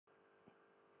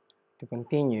To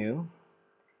continue,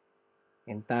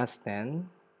 in task 10,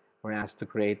 we're asked to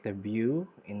create a view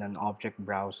in an object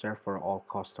browser for all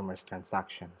customers'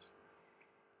 transactions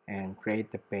and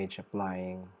create the page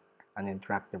applying an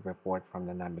interactive report from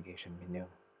the navigation menu.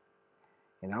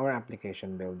 In our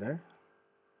application builder,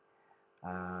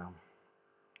 uh,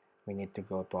 we need to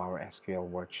go to our SQL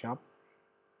workshop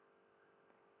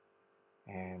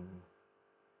and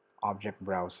object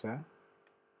browser.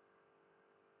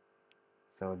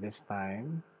 So this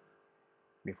time,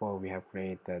 before we have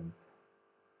created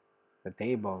the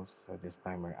tables, so this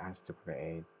time we're asked to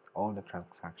create all the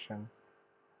transactions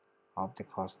of the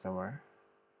customer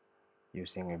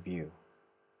using a view.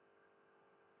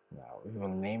 Now we will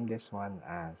name this one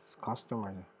as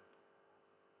customer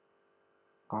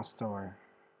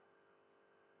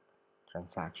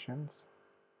transactions,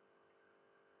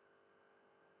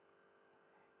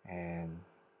 and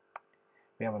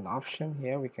we have an option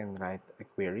here. We can write a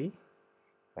query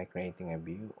by creating a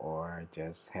view, or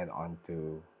just head on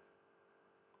to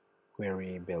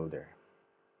query builder.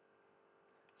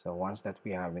 So once that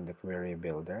we have in the query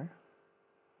builder,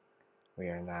 we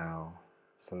are now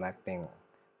selecting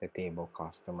the table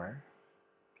customer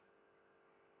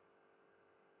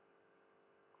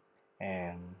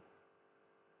and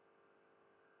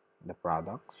the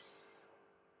products,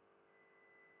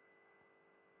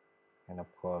 and of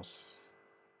course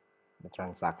the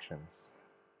transactions.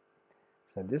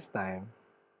 So this time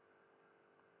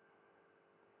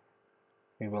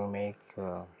we will make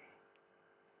a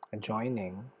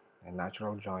joining, a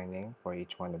natural joining for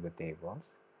each one of the tables.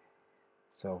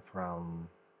 So from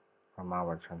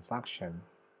our transaction,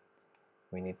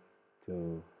 we need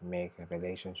to make a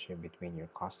relationship between your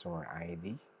customer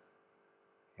ID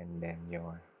and then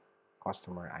your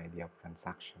customer ID of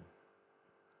transaction.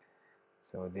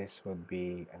 So this would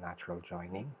be a natural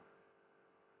joining.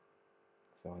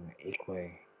 So an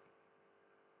equi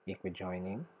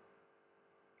joining,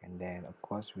 and then of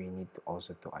course we need to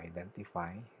also to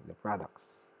identify the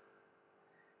products.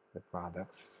 The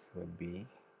products would be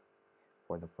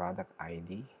for the product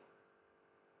ID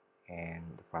and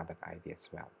the product ID as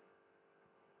well.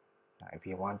 Now, if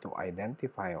you want to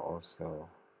identify also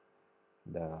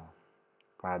the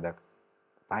product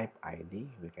type ID,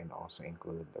 we can also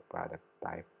include the product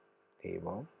type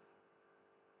table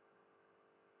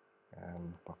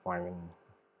and performing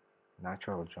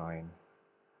natural join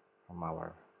from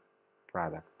our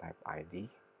product type ID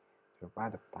to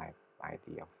product type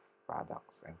ID of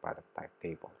products and product type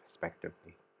table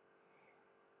respectively.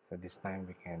 So this time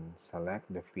we can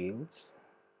select the fields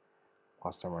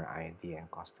customer ID and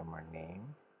customer name,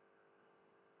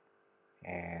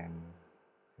 and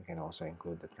we can also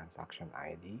include the transaction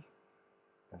ID,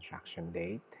 transaction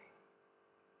date,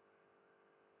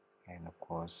 and of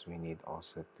course we need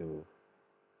also to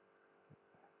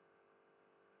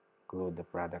include the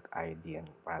product ID and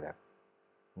product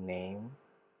name,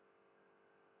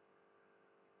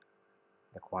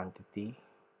 the quantity,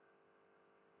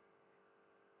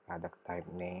 product type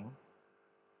name,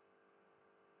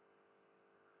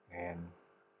 and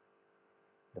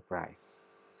the price.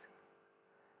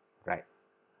 Right,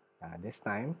 this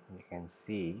time you can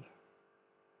see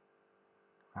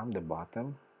from the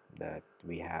bottom that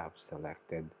we have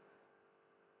selected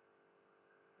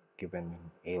given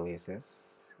aliases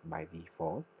by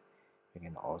default. We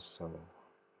can also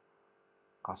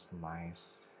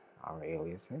customize our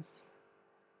aliases,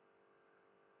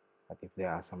 but if there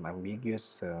are some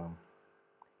ambiguous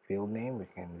field name, we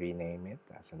can rename it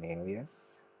as an alias.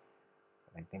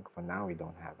 But I think for now we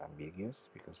don't have ambiguous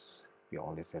because we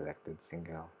only selected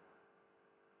single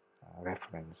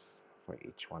reference for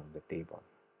each one of the table.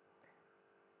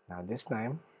 Now this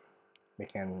time we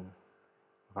can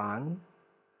run.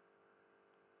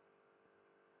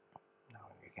 Now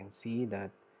you can see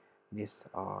that these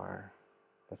are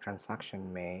the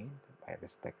transaction made by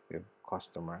respective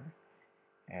customer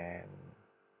and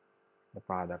the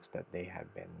products that they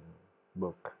have been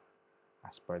booked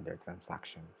as per their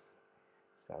transactions.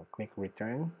 So click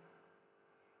return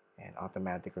and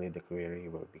automatically the query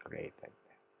will be created.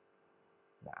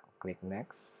 Now click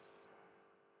next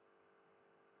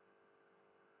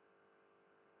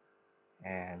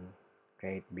and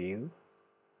create view,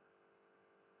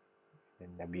 then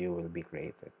the view will be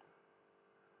created.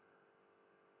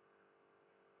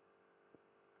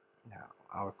 Now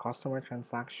our customer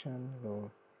transaction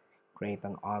will create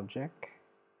an object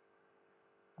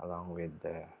along with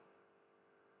the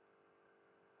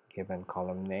given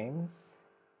column names,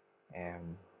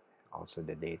 and also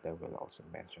the data will also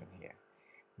mention here.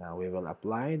 Now we will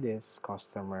apply this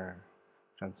customer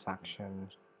transaction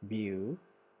view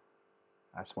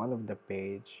as one of the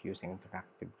page using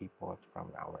interactive report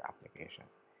from our application.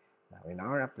 Now in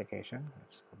our application,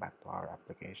 let's go back to our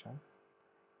application.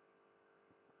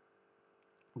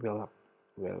 We'll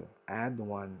add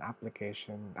one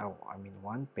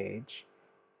one page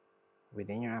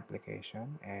within your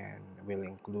application, and we'll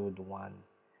include one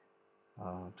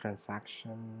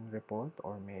transaction report,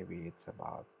 or maybe it's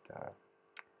about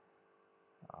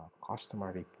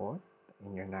customer report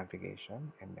in your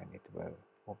navigation, and then it will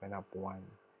open up one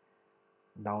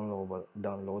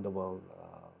downloadable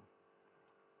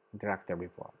interactive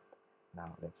report.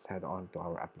 Now let's head on to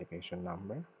our application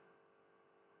number,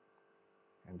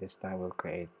 and this time we'll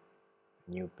create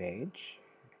a new page,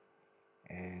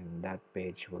 and that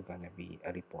page will gonna be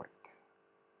a report.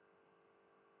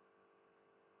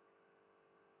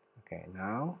 Okay,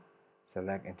 now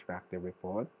select interactive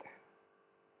report,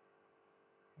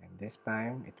 and this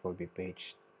time it will be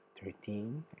page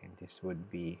 13, and this would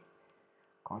be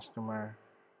customer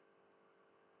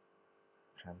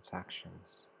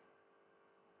transactions.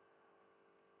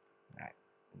 Right,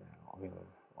 now we'll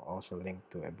also link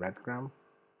to a breadcrumb.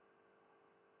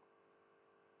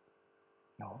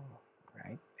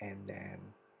 Right, and then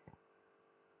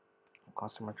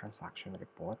customer transaction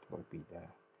report will be the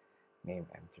name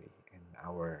entry, and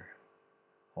our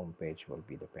home page will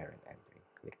be the parent entry.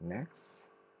 Click next.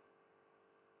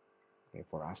 Okay,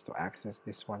 for us to access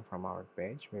this one from our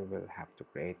page, we will have to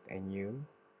create a new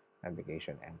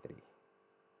navigation entry.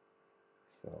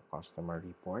 So customer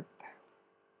report,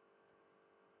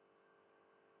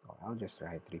 or I'll just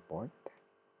write report,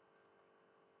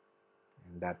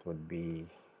 and that would be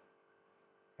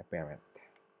a parent.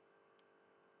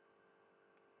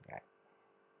 Right.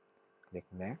 Click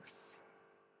next.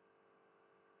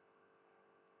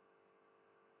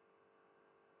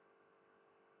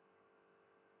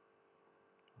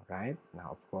 Right,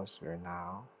 now of course we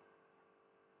now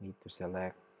need to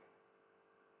select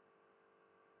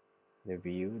the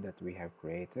view that we have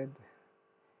created.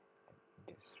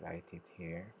 Just write it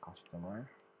here, customer.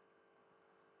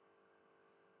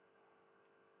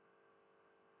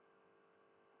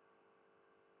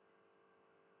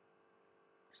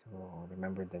 So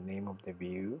remember, the name of the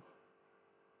view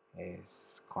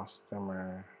is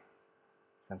customer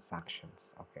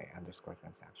transactions. Okay, underscore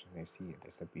transaction. You see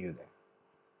there's a view there.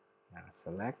 Now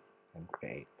select and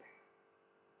create.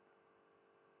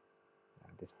 Now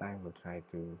this time we'll try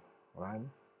to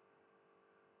run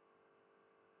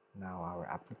now our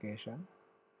application.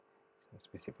 So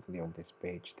specifically on this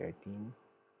page 13,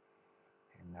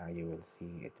 and now you will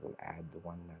see it will add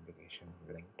one navigation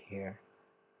link here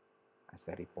as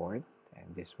a report,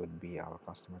 and this would be our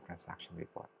customer transaction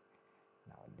report.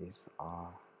 Now these are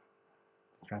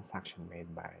transaction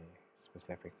made by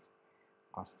specific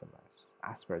customers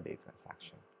as per their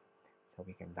transaction. So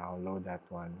we can download that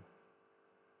one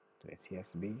to a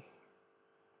CSV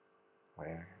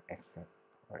or Excel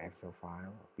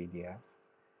file or PDF,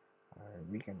 or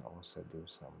we can also do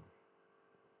some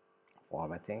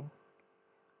formatting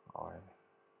or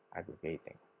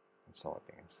aggregating and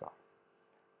sorting and stuff.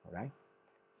 Alright,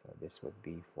 so this would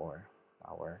be for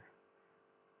our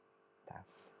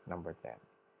task number 10.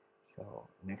 So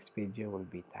next video will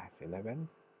be task 11.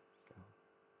 So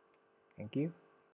thank you.